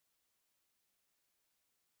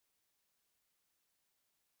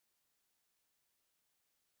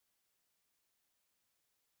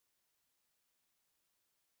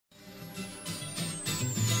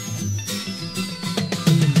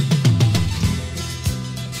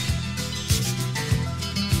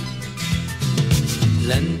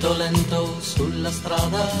Lento lento sulla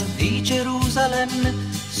strada di Gerusalemme,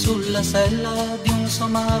 sulla sella di un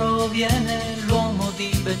somaro viene l'uomo di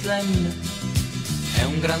Betlemme. È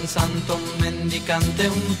un gran santo, un mendicante,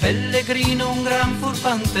 un pellegrino, un gran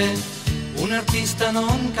furfante, un artista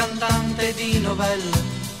non cantante di novelle.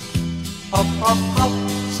 Hop hop hop,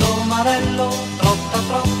 Somarello, trotta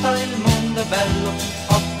trotta, il mondo è bello.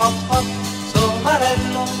 Hop hop hop,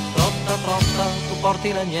 Somarello, trotta trotta, tu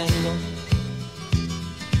porti l'agnello.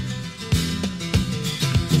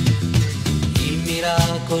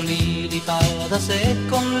 Miracoli li fa da sé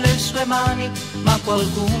con le sue mani, ma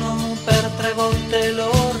qualcuno per 3 volte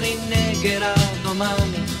lo rinnegherà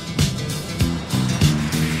domani.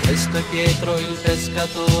 Questo è Pietro il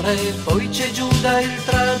pescatore, poi c'è Giuda il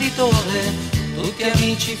traditore, tutti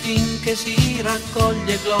amici finché si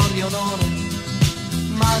raccoglie gloria e onore.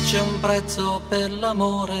 Ma c'è un prezzo per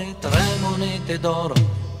l'amore, 3 monete d'oro,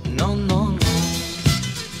 no no no.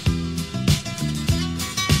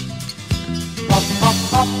 Hop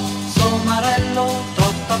hop hop, Somarello,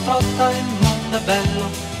 trotta trotta, il mondo è bello.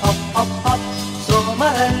 Hop hop hop,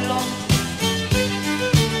 Somarello.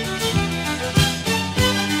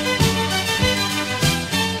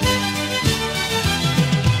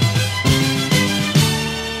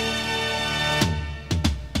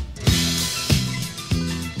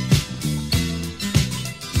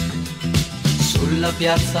 Sulla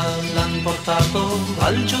piazza l'han portato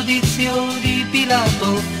al giudizio di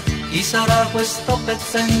Pilato. Chi sarà questo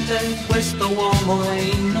pezzente? Questo uomo è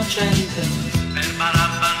innocente. Per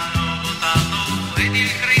Barabba hanno votato ed il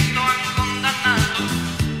Cristo han condannato,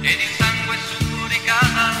 ed il sangue suo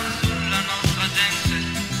ricada sulla nostra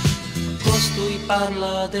gente. Costui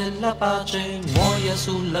parla della pace, muoia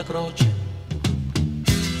sulla croce.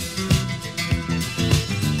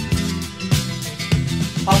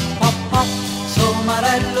 Hop hop hop,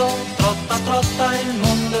 Somarello, trotta trotta, il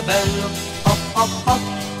mondo è bello. Hop hop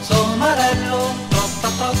hop, Somarello, trotta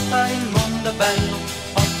trotta, il mondo è bello.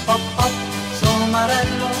 Hop hop hop,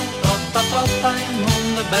 Somarello, trotta trotta, il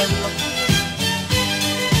mondo è bello.